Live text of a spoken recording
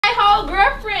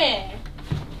girlfriend.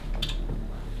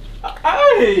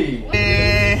 Hey!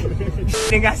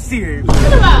 They got serious.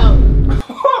 What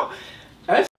about?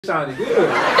 That sounded good.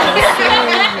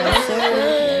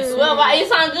 Well, why it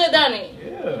sound good, doesn't it?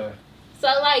 Yeah. So,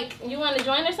 like, you want to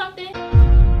join or something?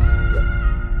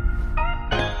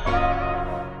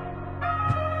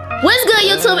 What's good,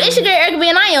 YouTube? It's your girl Erica B,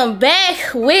 and I am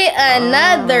back with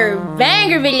another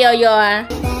banger video, y'all.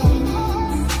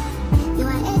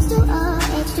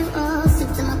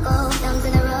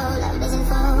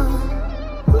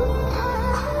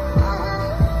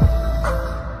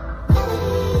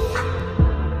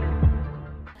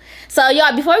 So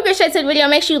y'all, before we get straight to the video,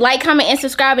 make sure you like, comment, and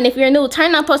subscribe. And if you're new,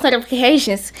 turn on post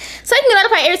notifications so you can get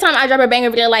notified every time I drop a banger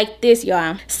video like this,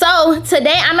 y'all. So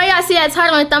today, I know y'all see that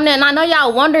title and thumbnail, and I know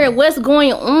y'all wondering what's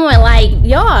going on. Like,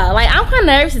 y'all, like, I'm kind of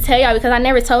nervous to tell y'all because I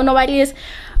never told nobody this.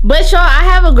 But y'all, I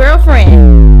have a girlfriend.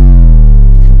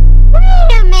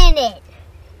 Wait a minute.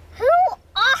 Who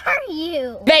are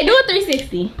you? They do a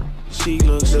 360. She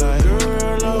looks like a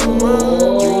girl of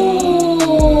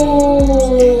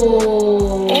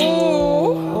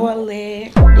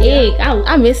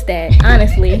I missed that,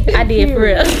 honestly. I did for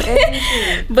real.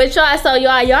 But y'all, so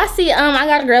y'all see, I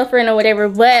got a girlfriend or whatever,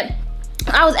 but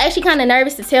I was actually kind of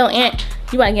nervous to tell Aunt.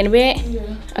 You want to get in bed? Yeah.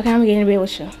 Okay, I'm gonna get in bed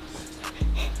with you.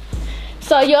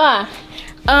 So y'all,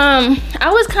 I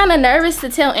was kind of nervous to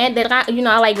tell Aunt that I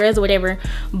like girls or whatever,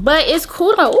 but it's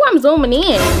cool though. Oh, I'm zooming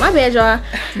in. My bad, y'all.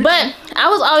 But I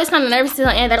was always kind of nervous to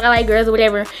tell Aunt that I like girls or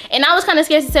whatever, and I was kind of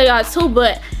scared to tell y'all too.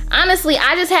 But honestly,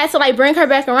 I just had to like bring her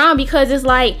back around because it's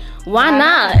like, why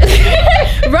not?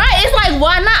 Right? It's like,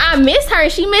 why not? I miss her.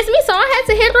 She missed me, so I had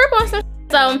to hit her up on some.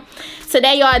 So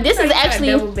today, y'all, this is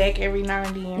actually double back every now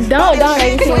and then. Don't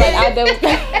make it seem like I double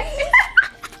back.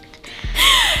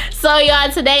 So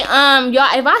y'all, today, y'all,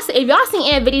 if y'all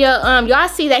seen Aunt video, y'all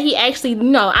see that he actually,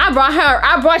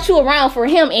 I brought you around for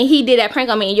him, and he did that prank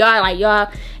on me. And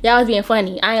y'all was being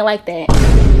funny. I ain't like that.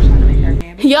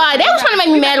 Y'all, they was trying to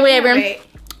make me mad or whatever.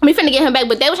 We finna get him back,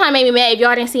 but they were trying to make me mad if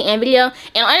y'all didn't see Aunt video. And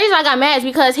the only reason I got mad is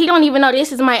because he don't even know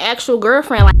this is my actual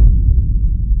girlfriend. Like,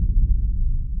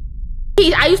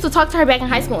 I used to talk to her back in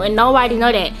high school, and nobody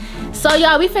know that. So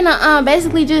y'all, we finna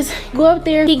basically just go up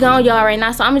there. He gone, y'all, right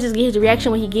now, so I'm gonna just get his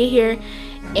reaction when he get here.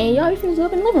 And y'all, we finna go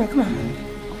up in the living room. Come on.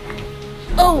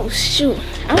 Oh shoot,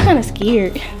 I'm kind of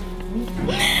scared.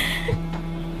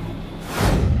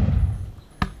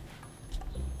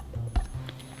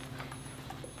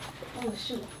 Oh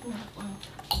shoot.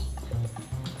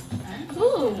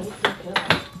 Ooh.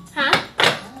 Huh?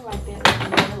 I like that.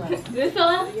 This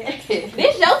pillow? Yeah.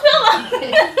 This your pillow?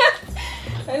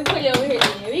 Let me put it over here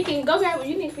then. We can go grab it.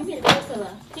 You need to grab a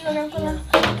pillow. You go grab a pillow?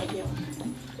 Thank you.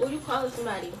 Oh, you calling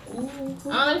somebody.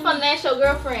 Let me find that's your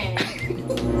girlfriend.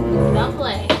 Don't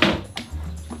play.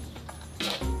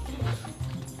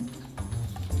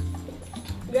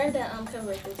 Grab that cover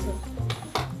right there too.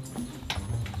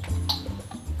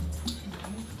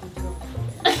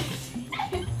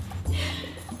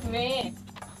 Man.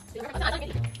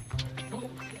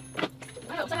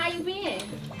 So how you been?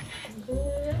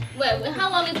 Good. Wait, how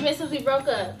long has it been since we broke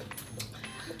up?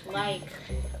 Like,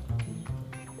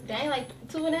 dang, like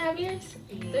 2.5 years?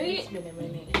 Yeah, 3? It's been a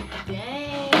minute.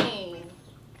 Dang.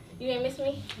 You ain't miss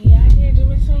me? Yeah, I did. You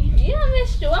miss me? Yeah, I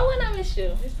missed you. Why wouldn't I miss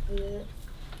you? It's good.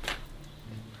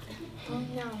 Oh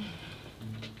no.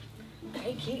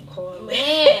 They keep calling me.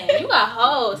 Man, you got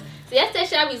hoes. See, that's that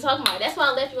shit I be talking about. That's why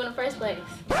I left you in the first place.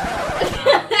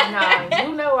 No,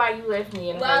 you know why you left me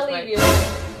in the first place. I'll leave you.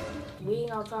 We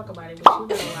ain't gonna talk about it, but you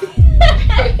know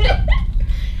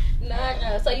why.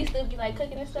 No. So you still be like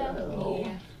cooking and stuff?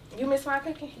 Yeah. You miss my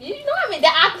cooking? You know I mean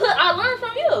that I learned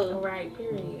from you. Right,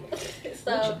 period.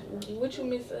 So what you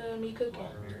miss me cooking?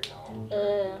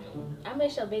 I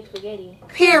miss your baked spaghetti.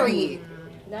 Period.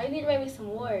 No, you need to make me some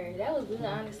more. That was good,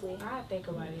 honestly. I think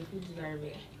about it if you deserve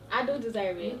it. I do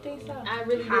deserve it. You think so? I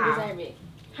really do deserve it.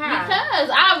 How?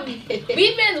 Because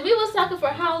we was talking for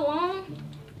how long?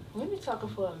 We been talking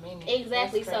for a minute.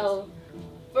 Exactly. So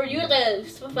for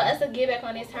us to get back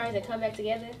on these terms and come back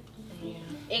together. Yeah.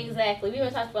 Exactly. We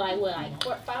been talking for like what, like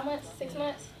 5 months, 6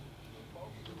 months?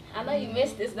 I know you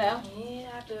missed this though.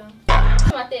 Yeah, I do. How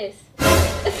about this?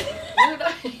 You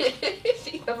know,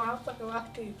 she know I'm talking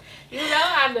about this. You know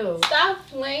I do. Stop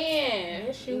playing.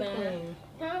 Yes, you playing.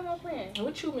 How am I playing?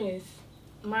 What you miss?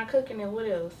 My cooking and what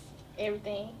else?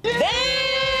 Everything.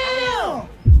 Damn!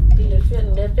 The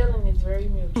feeling is very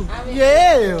mutual.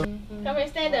 Yeah. Come here,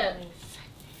 stand up.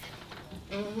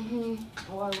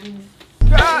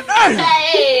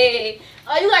 Hey!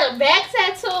 Oh, you got a back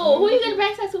tattoo. Who you got a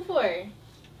back tattoo for?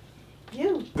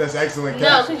 You. That's excellent.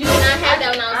 No, because you did not have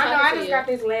that when I was talking to you. I just got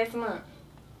this last month.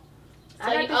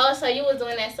 So you was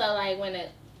doing that so like when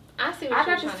I see what I you're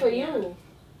got this trying for to you. do.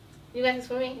 You got this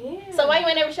for me? Yeah. So why you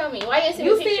ain't never show me? Why you ain't see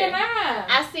You the see picture? it now.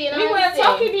 I see it. We went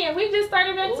talking then. We just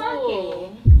started back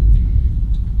talking.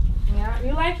 Yeah,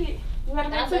 you like it? You got a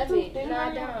new I love tattoo? it. No,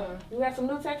 I don't. You got some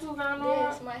new tattoos on now?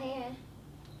 Yes, my hand.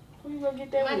 Who you gonna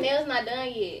get that My with? nails not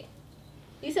done yet.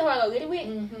 You said who I go get it with?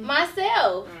 Mm-hmm.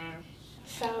 Myself.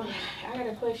 So, I got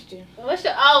a question. What's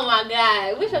your? Oh my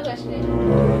God. What's your question? You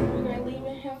gonna leave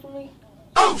him for me?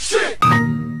 Oh shit!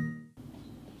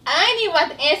 I ain't even about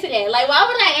to answer that. Like, why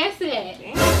would I answer that?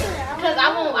 Because I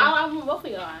want both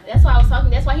of y'all. That's why I was talking.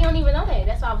 That's why he don't even know that.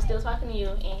 That's why I was still talking to you,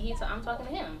 and I'm talking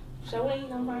to him So when you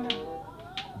gonna find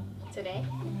out? today.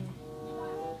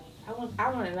 I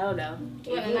want to know though.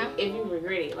 You wanna know? If you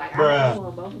regret it, like Bruh. I don't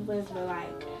want both of us, but like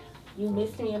you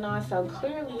missed me and all. So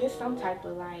clearly, it's some type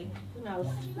of like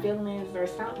feelings or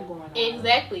something going on.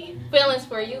 Exactly. Feelings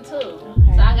for you too.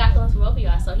 Okay. So I got feelings for both of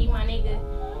y'all. So he my nigga,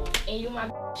 and you my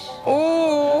bitch.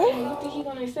 Oh Hey, you think he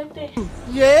gonna accept that?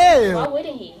 yeah! Why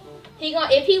wouldn't he?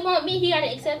 If he want me, he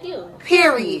gotta accept you.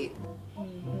 Period.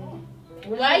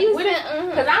 Why you What saying?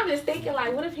 Because I'm just thinking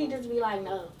like, what if he just be like,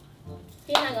 no?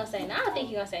 He not gonna say no. I don't think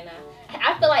he gonna say no.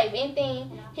 I feel like if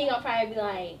anything, he gonna probably be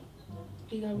like,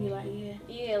 He gonna be like, yeah.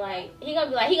 yeah, like he gonna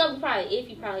be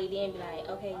probably then be like,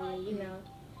 okay, yeah,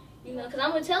 you know, cause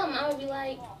I'm gonna tell him,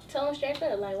 tell him straight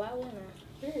up, like, why wouldn't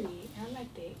I? Really? I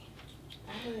like that.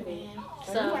 I heard it.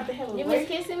 So you about to have a you break?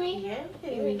 miss kissing me? Yeah.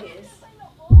 Give me a kiss.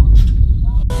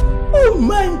 Oh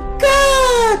my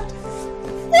god!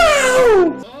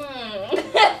 Wow!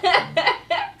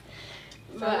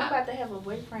 So you about to have a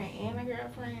boyfriend and a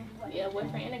girlfriend? Yeah,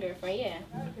 boyfriend and a girlfriend, yeah.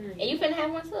 Period. And you finna have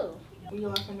one too. We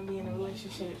all finna be in a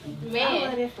relationship. I love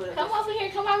Man, that for us. come over here,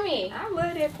 come on me. I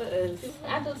love that for us.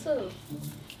 I do too.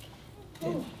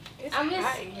 Ooh, it's I miss-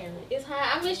 hot in here. It's hard.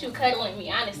 I miss you cuddling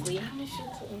me, honestly. I miss you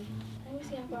too. Let me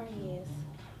see how far he is.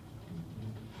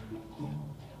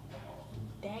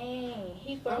 Dang,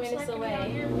 he 4 I'm minutes slacking away. out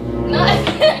here.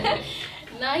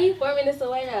 No, no, he 4 minutes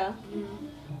away though.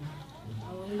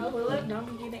 Oh, well, look, don't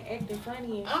be getting acting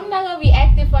funny and I'm shit. not gonna be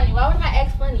acting funny. Why would I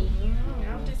act funny?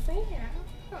 I'm just saying. I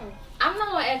don't know. I'm not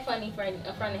gonna act funny in front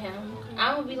of him.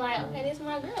 I'm gonna be like, okay, this is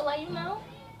my girl. Like, you know,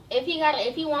 if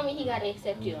he want me, he gotta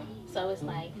accept you. So it's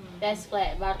like that's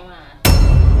flat. Bottom line. I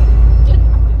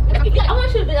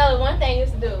want you to do one thing you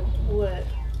used to do. What?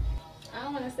 I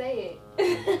don't want to say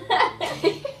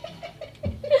it.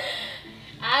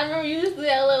 I remember you used to do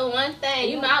that little one thing.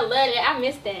 You know, I love it. I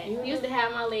miss that. You used to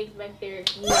have my legs back there. Your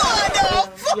feet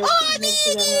next to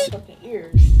your motherfucking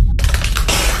ears.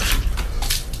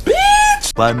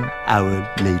 1 hour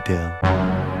later.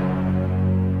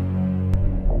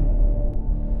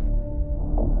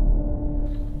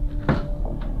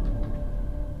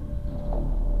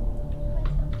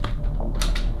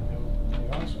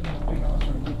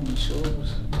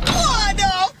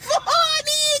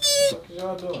 What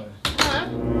y'all doing? Huh?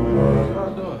 What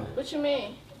y'all doing? What you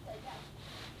mean?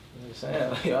 I'm saying,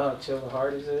 like, y'all chilling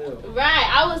hard as hell. Right.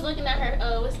 I was looking at her.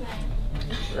 What's her name?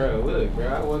 Bro, look, bro,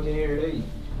 I walk in here,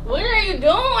 What are you I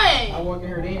doing? walk in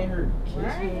here, they ain't her kissing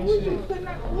Right? and Who you shit. putting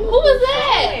out? Who was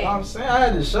that? I'm saying, I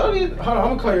had to show you. Hold on, I'm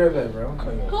gonna call you right back, bro. I'm gonna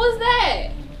call you right Who back. was that?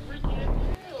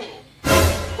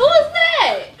 Who was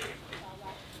that?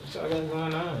 What y'all got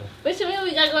going on? What you mean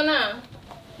we got going on?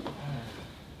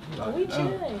 We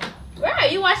chilling.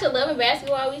 Right. You watching Love and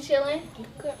Basketball? We chilling. You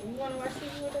want to watch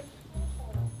TV with us?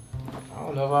 I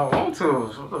don't know if I want to.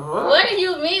 What the fuck? What do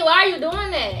you mean? Why are you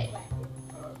doing that?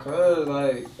 Cause,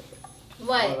 like, I don't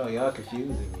What? know, y'all confusing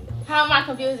me. How am I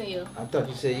confusing you? I thought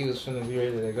you said you was finna be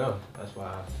ready to go. That's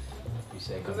why you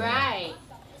said come on. Right.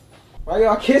 Why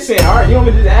y'all kissing? Alright, you want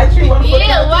me to just ask you? What the fuck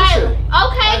Yeah, y'all why? kissing?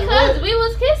 Okay, Like, cause we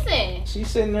was kissing. She's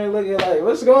sitting there looking like,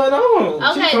 what's going on?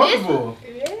 Okay, She comfortable.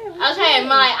 Okay,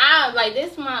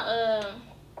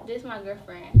 this my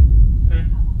girlfriend.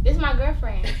 This my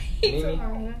girlfriend.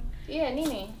 Nene? Yeah,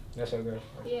 Nene. That's your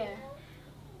girlfriend. Yeah.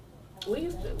 We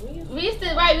used to We used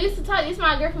to talk. This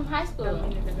my girl from high school.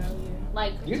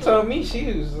 Like You told me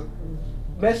she was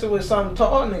messing with some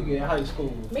tall nigga in high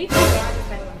school. Me too, but I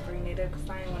just ain't want to bring it up because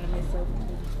I ain't want to mess up with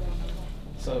what's going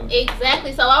on. So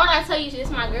Exactly. So why would I tell you this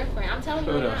my girlfriend? I'm telling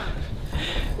you Hold right on. now.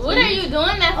 What are you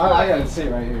doing that for? I gotta sit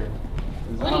right here.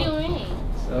 What do you mean?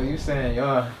 So you saying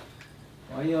y'all?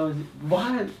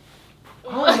 Why?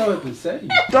 I don't know what to say.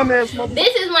 Dumbass mother.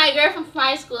 This is my girl from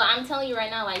high school. I'm telling you right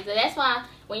now, like that's why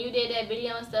when you did that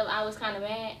video and stuff, I was kind of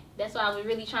mad. That's why I was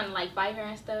really trying to like fight her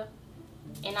and stuff.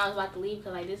 And I was about to leave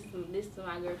because like this is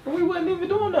my girlfriend. We wasn't even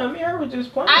doing nothing. Me and her was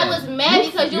just playing. I was mad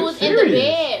because you was serious. in the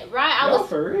bed, right? I was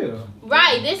for real.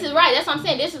 Right. This is right. That's what I'm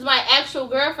saying. This is my actual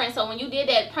girlfriend. So when you did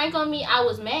that prank on me, I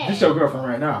was mad. This your girlfriend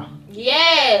right now?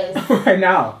 Yes. Right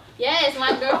now. Yes,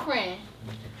 my girlfriend.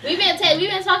 We've been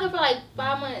talking for like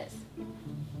 5 months.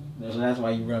 So that's why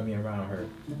you run me around her.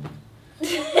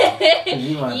 Yeah.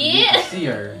 You see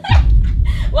her.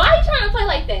 Why are you trying to play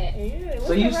like that? Yeah,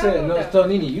 So you said no, so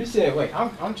Nene, you said wait,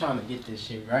 I'm trying to get this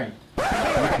shit right.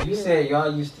 You said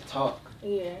y'all used to talk.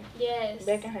 Yeah. Yes.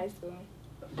 Back in high school.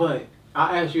 But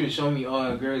I asked you to show me all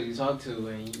the girls you talked to,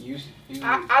 and you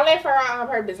I left her out on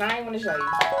purpose. I ain't want to show you.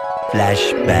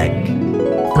 Flashback.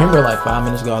 Remember, like 5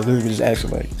 minutes ago, I literally just asked you,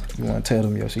 like, you want to tell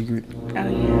them your secret? Oh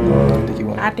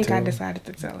yeah. I think I decided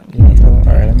to tell him. You want to tell them?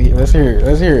 All right, let's hear it.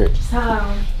 Let's hear it. So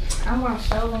I'm gonna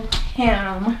show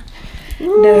him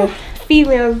the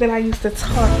females that I used to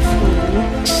talk to.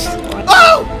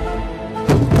 Oh!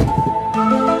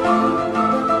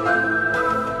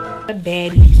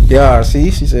 Daddy. Yeah, see,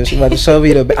 she said she about to show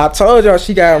me the. I told y'all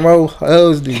she got more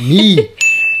hoes than me.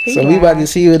 So we about to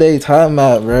see what they talking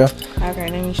about, bro.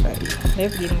 Okay, let me show you.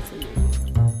 Let's get into it.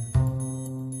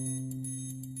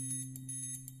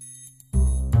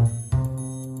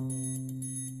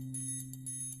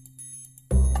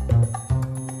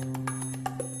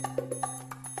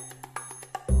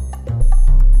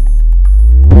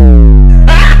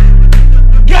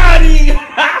 got him.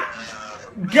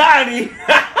 Got him.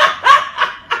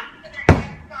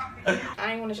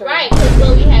 I ain't want to show Right, you. because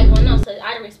what we had going on. So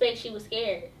out of respect, she was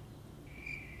scared.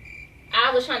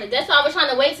 That's why I was trying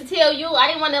to wait to tell you. I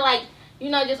didn't want to like, you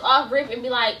know, just off rip and be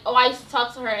like, oh, I used to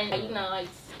talk to her and like, you know, like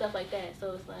stuff like that.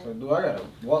 So it's like, So do I gotta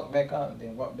walk back out and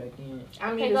then walk back in?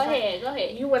 I mean, okay, go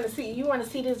ahead. You want to see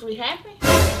this what happened?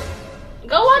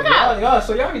 Go walk out.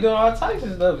 So y'all be doing all types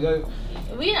of stuff. Yo.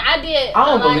 I did. I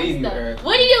don't a lot of believe you, stuff. Eric.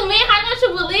 What do you mean? How don't you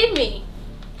believe me?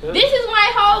 This is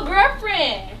my whole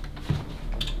girlfriend.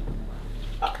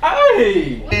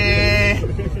 Hey!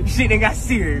 She done got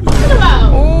serious. What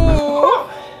about?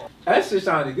 That shit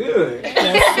sounded good. Well,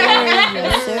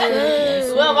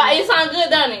 it sounds good,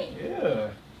 don't it? Yeah.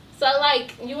 So,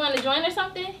 like, you want to join or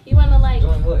something? You want to, like,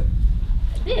 Doing what?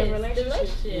 this, The the relationship.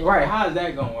 relationship. Right, how's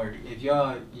that gonna work? If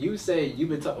you say you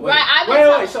been talking. Right, I've been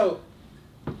Wait, so,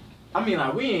 I mean,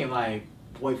 like, we ain't like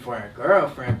boyfriend,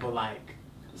 girlfriend, but like,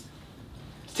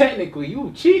 technically, you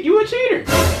a cheater.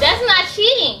 That's not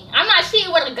cheating. I'm not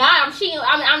cheating with a guy. I'm cheating.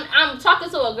 I'm talking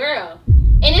to a girl,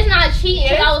 and it's not cheating.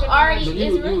 Yeah, I was already. So It's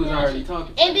you really was not already cheating.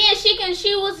 talking. And then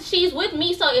she's with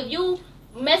me. So if you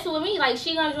messing with me, like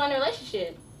she gonna join the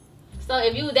relationship. So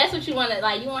if that's what you want to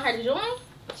like, you want her to join,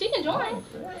 she can join.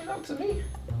 That ain't up to me.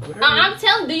 I'm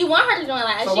telling. Do you want her to join?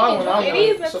 Like So she why can would I join.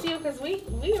 It is up to you because we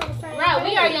on the same Right, we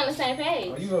page. already on the same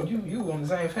page. Oh, you on the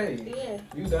same page. Yeah.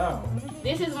 You down.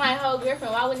 This is my whole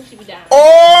girlfriend. Why wouldn't she be down?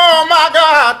 Oh my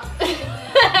God!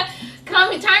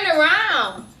 Come and turn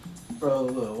around. Bro,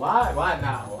 look, why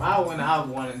now? Why when I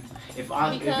wanted, if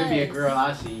it be a girl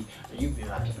I see, you be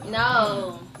like,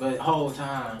 No. But the whole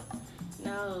time.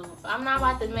 No, I'm not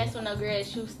about to mess with no girl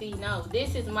that you see. No,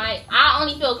 this is I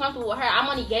only feel comfortable with her. I'm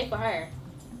only gay for her.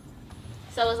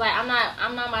 So it's like I'm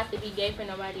not about to be gay for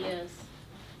nobody else.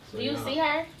 So, Do you yeah. see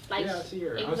her? Like Yeah, I see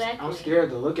her. Exactly. I'm scared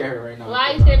to look at her right now.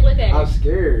 Why are you scared to look at her? I'm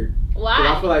scared. 'Cause Why?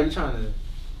 I feel like you trying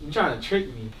to trick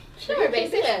me. Sure,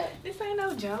 baby. This ain't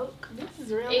no joke. This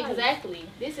is real life. Exactly.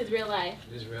 This is real life.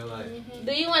 This real life.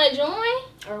 Do you want to join?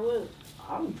 Or what?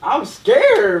 I'm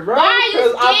scared, bro. Why are you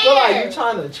Because I feel like scared? you're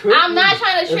trying to trick me. I'm not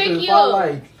trying to trick If you. I,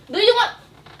 like, Do you want?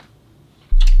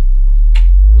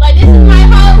 Like this is my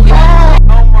whole girl.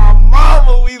 Oh my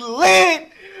mama, we lit!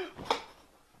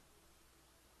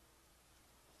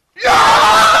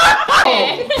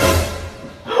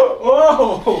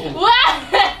 Whoa! What?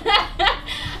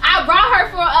 I brought her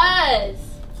for us.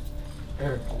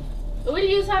 Erica. What are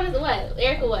you talking about? What?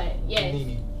 Erica what? Yes.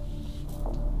 Nene.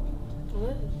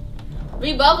 What?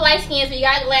 We both light skins, we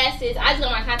got glasses. I just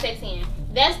got my contacts in.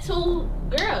 That's 2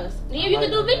 girls. Yeah, you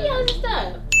can do videos and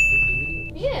stuff.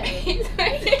 Yeah.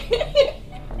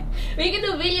 We can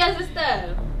do videos and stuff.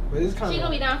 But it's kind She of.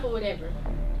 gonna be down for whatever.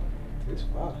 It's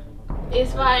fine.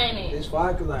 It's fine, ain't it? It's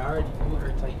fine because I already knew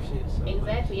her type shit. So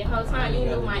Exactly. The whole I time you ain't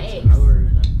knew gotta my get ex. to know her or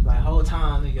nothing. Like whole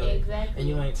time, nigga. Exactly. And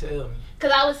you ain't tell me.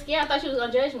 Cause I was scared. I thought she was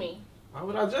gonna judge me. Why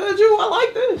would I judge you? I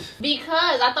like this.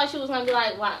 Because I thought she was gonna be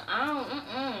like, "Well, I don't,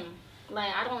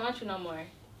 like I don't want you no more."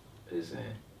 Listen,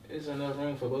 it's enough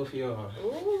room for both of y'all.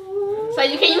 So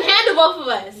can you handle both of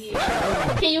us?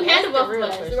 Yeah. Can you handle That's both the of real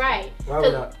us? question. Right? Why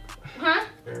would I? Huh?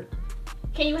 Erica.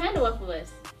 Can you handle both of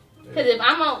us? Cause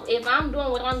if I'm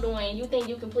doing what I'm doing, you think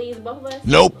you can please both of us?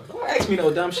 Nope. Don't ask me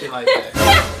no dumb shit like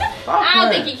that. I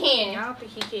don't think he can. I don't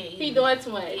think he can. He doing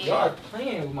too much. Y'all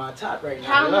playing with my top right now.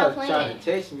 How am I Y'all playing? trying to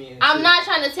text me. And I'm shit. not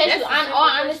trying to test you. That's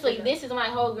Honestly, this is my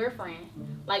whole girlfriend.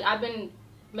 Like I've been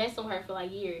messing with her for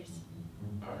like years.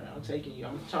 All right, I'm taking you.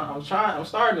 I'm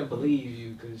starting to believe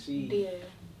you because she. Yeah.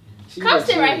 she Come was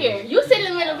sit right serious. here. You sit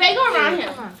in the middle, babe. Go around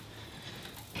Come him. on.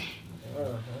 I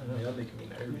don't know. Y'all making me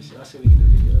nervous. Y'all said we can do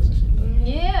videos and shit.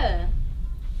 Though. Yeah.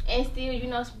 And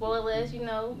still, spoil us.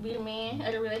 Be the man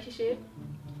of the relationship.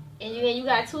 And you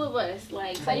got two of us.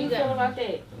 Like, so How you you feel got about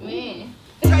that? man.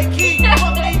 How you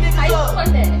feel about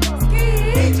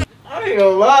that? I ain't gonna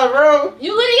lie, bro.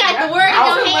 You literally got the word in Not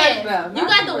your too much, hands. though. You Not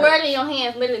got too the much. word in your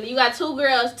hands. Literally, you got two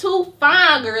girls, two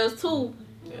fine girls, two.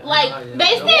 Yeah, Like, yeah,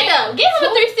 babe, stand up. Give him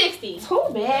a 360. Too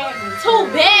bad. Too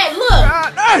bad.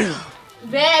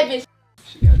 Look. Bad bitch.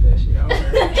 She got that shit. I don't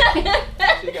know.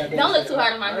 She got that Don't look shit. too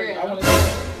hard on my I girl.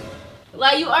 wanna-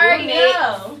 Like, you already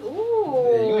know. Ooh.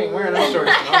 Yeah, you ain't wearing no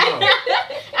shorts. I know.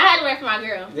 I had to wear for my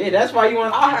girl. Yeah, that's why you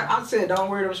want. I said don't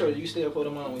wear them shorts. You still put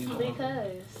them on when you come home.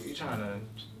 Because. You trying to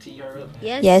tee her up.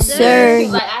 Yes, sir.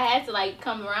 Like, I had to, like,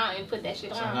 come around and put that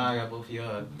shit So on. now I got both of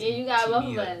y'all. Yeah, you got tee both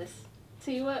me of up. us.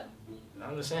 See you up.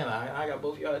 I'm just saying, I got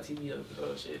both of y'all TV up.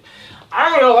 Oh shit.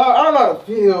 I don't know how to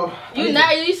feel.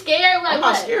 You scared? Like, I'm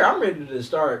not what? scared. I'm ready to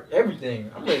start everything.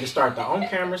 I'm ready to start the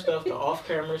on-camera stuff, the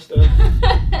off-camera stuff.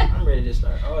 I'm ready to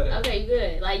start all that. Okay,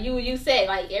 good. Like, you said,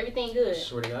 like, everything good.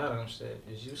 Swear to God, I'm set.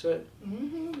 Is you set?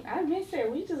 I've been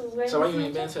said we just was waiting. So why to you see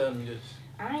ain't been each telling me this? other.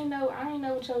 I ain't know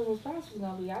what your response was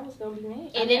gonna be. I was gonna be mad.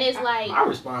 And then it's like, My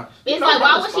response. it's You know like, my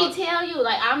why would response. she tell you?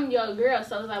 Like, I'm your girl,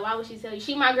 so it's like, why would she tell you?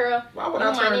 She my girl. Why would You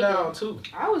I my turn nigga. down too?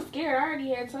 I was scared. I already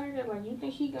had turned it. Like, you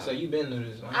think he gonna? So you been through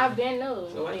this? Huh? I've been new.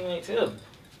 So why you ain't tell me?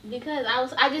 Because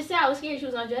I just said I was scared she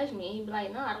was gonna judge me. He'd be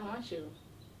like, no, I don't want you.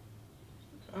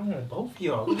 I want both of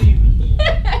y'all. What do you mean?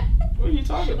 What are you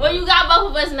talking about? Well, you got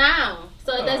both of us now,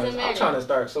 so it No, doesn't I'm matter. trying to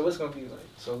start. So it's gonna be like.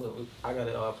 So look, I got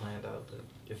it all planned out. But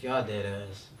if y'all dead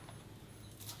ass,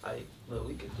 like, look,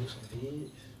 we could do some vids.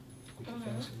 We can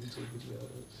film some YouTube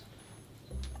videos.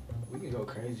 We can go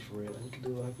crazy for real. We can do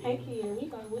like. Hey kid, we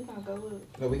gonna go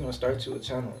up. No, we gonna start you a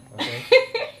channel. Okay.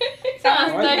 So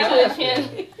I'm Why you stuck to a laughing?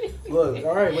 channel. Look,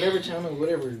 all right, whatever channel,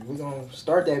 whatever. We gonna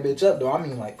start that bitch up though. I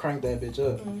mean, like crank that bitch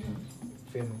up.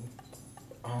 Feel me?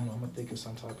 I don't know. I'm gonna think of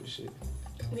some type of shit.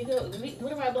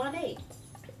 What about blind date?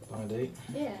 On a date,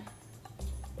 Yeah.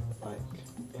 like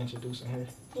introducing her,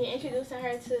 Yeah, introducing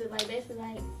her to, like, basically,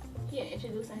 like, yeah,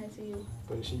 introducing her to you.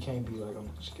 but she can't be like on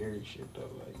scary shit though.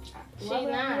 Like, She's Why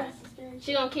would I not. be so scared?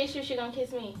 She gonna kiss you, she gonna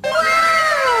kiss me.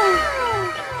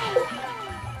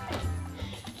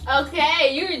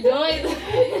 Okay, you're doing.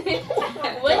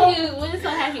 What you so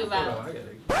happy hold about? on, I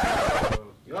gotta.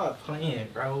 Y'all playing,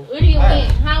 bro. What do you mean?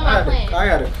 How am I playing? I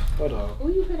gotta. Hold on.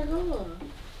 Who you finna go?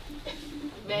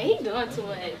 Man, he doing too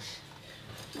much.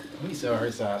 Let me sell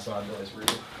her side so I know it's real.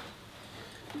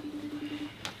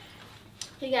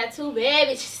 He got two bad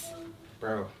bitches.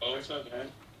 Bro. Oh, it's okay.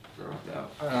 Bro. No.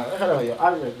 Hold on, yo.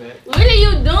 I'll be right back. What are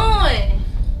you doing?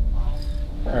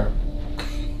 Bro.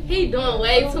 He doing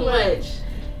way too much.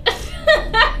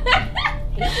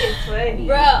 It's funny.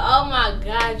 Bro, oh my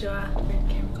God, y'all.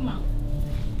 Come on.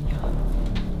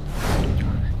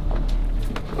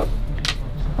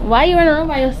 Why you in the room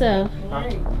by yourself?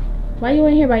 Why you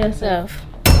in here by yourself?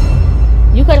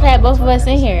 You could have had both of us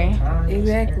in here.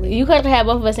 Exactly. You could have had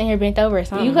both of us in here bent over or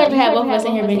something. You could have had both of us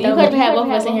in here bent over. You could have had both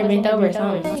of us in here bent over or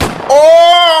something.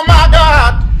 Oh my God!